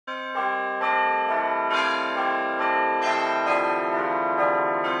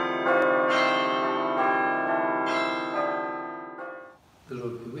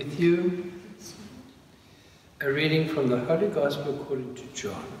the Holy Gospel according to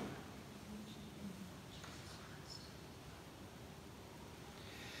John.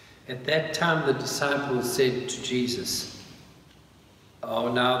 At that time the disciples said to Jesus,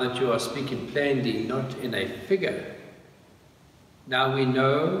 "Oh, now that you are speaking plainly, not in a figure, now we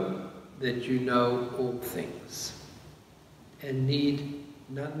know that you know all things, and need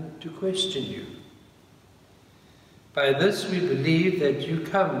none to question you. By this we believe that you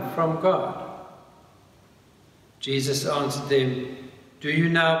come from God." Jesus answered them, "Do you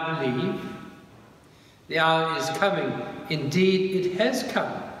now believe? The hour is coming, indeed it has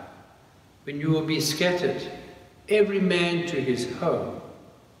come, when you will be scattered, every man to his home,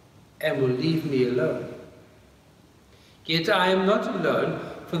 and will leave me alone. Yet I am not alone,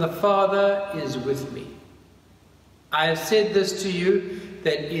 for the Father is with me. I have said this to you,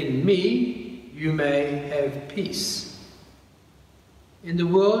 that in me you may have peace. In the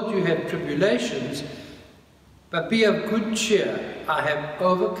world you have tribulations, but be of good cheer, I have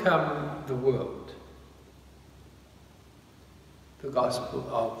overcome the world." The Gospel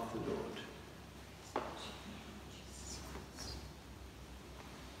of the Lord.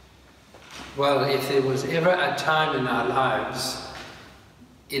 Well, if there was ever a time in our lives,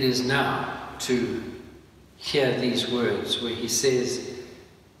 it is now to hear these words where he says,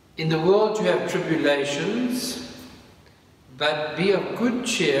 "In the world you have tribulations, but be of good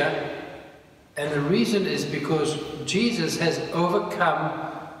cheer," and the reason is because Jesus has overcome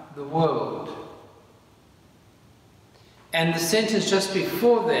the world. And the sentence just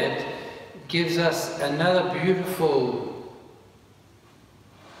before that gives us another beautiful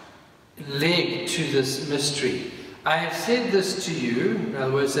leg to this mystery. "I have said this to you," in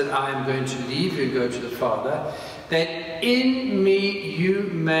other words, that I am going to leave you and go to the Father, "that in me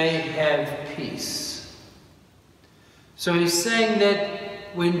you may have peace." So he's saying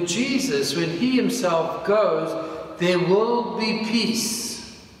that when he himself goes, there will be peace.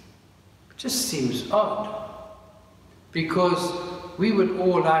 It just seems odd, because we would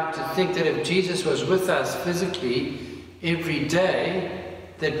all like to think that if Jesus was with us physically every day,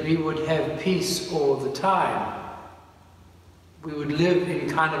 that we would have peace all the time. We would live in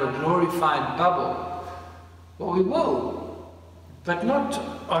kind of a glorified bubble. Well, we will, but not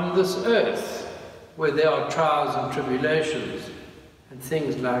on this earth, where there are trials and tribulations and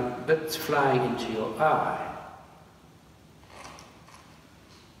things like bits flying into your eye.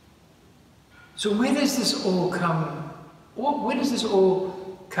 So where does this all come? Where does this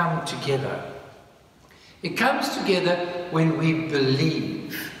all come together? It comes together when we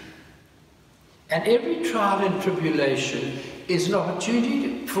believe. And every trial and tribulation is an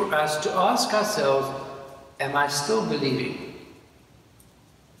opportunity for us to ask ourselves, am I still believing?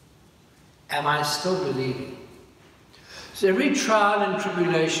 Am I still believing? So every trial and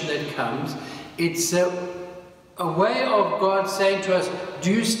tribulation that comes, it's a way of God saying to us,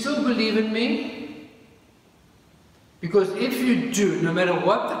 do you still believe in me? Because if you do, no matter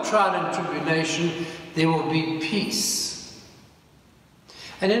what the trial and tribulation, there will be peace.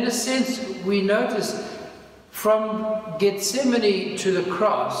 And in a sense, we notice from Gethsemane to the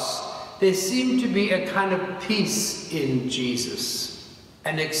cross, there seemed to be a kind of peace in Jesus.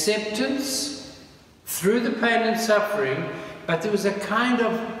 An acceptance through the pain and suffering, but there was a kind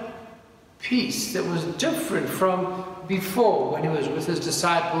of peace that was different from before, when he was with his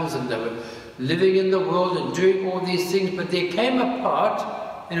disciples and they were living in the world and doing all these things. But there came a part,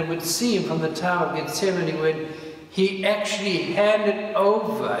 and it would seem from the Tower of Gethsemane, when he actually handed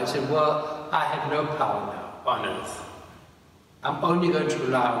over and said, well, I have no power now on earth. I'm only going to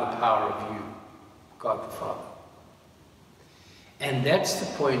rely on the power of you, God the Father. And that's the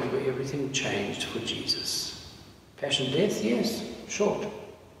point where everything changed for Jesus. Passion, death, yes, short.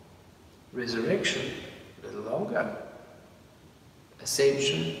 Resurrection, a little longer.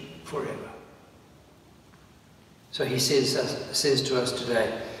 Ascension, forever. So he says to us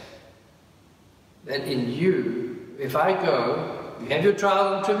today that in you, if I go, you have your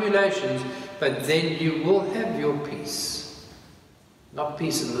trials and tribulations, but then you will have your peace. Not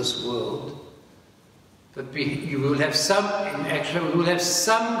peace in this world, but you will have some, actually, we will have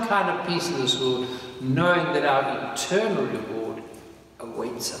some kind of peace in this world, knowing that our eternal reward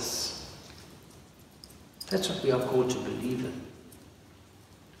awaits us. That's what we are called to believe in.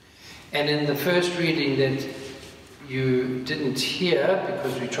 And in the first reading that you didn't hear,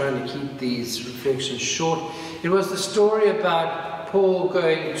 because we're trying to keep these reflections short, it was the story about Paul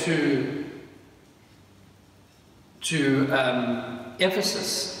going to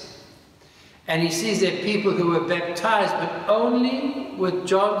Ephesus. And he sees there people who were baptized, but only with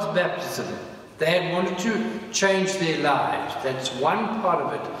John's baptism. They had wanted to change their lives. That's one part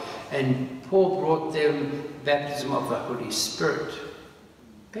of it. And Paul brought them baptism of the Holy Spirit.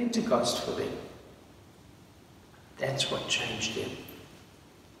 Pentecost for them. That's what changed them.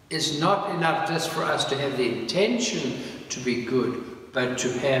 It's not enough just for us to have the intention to be good, but to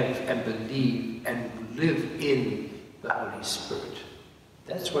have and believe and live in the Holy Spirit.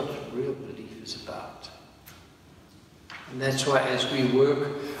 That's what real belief is about. And that's why as we work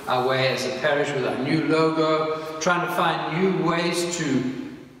our way as a parish with our new logo, trying to find new ways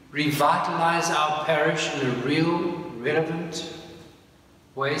to revitalize our parish in a real, relevant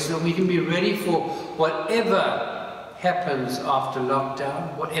way so that we can be ready for whatever happens after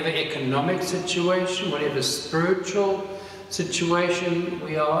lockdown, whatever economic situation, whatever spiritual situation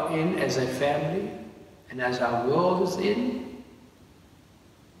we are in as a family and as our world is in.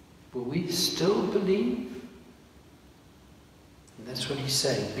 Will we still believe? And that's what he's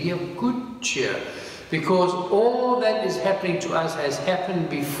saying. Be of good cheer, because all that is happening to us has happened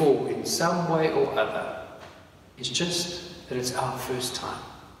before in some way or other. It's just that it's our first time.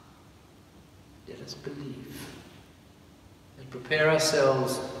 Let us believe. Prepare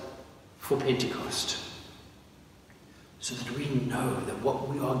ourselves for Pentecost, so that we know that what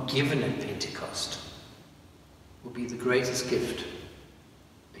we are given at Pentecost will be the greatest gift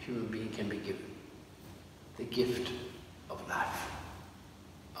a human being can be given, the gift of life.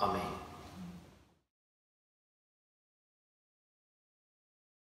 Amen.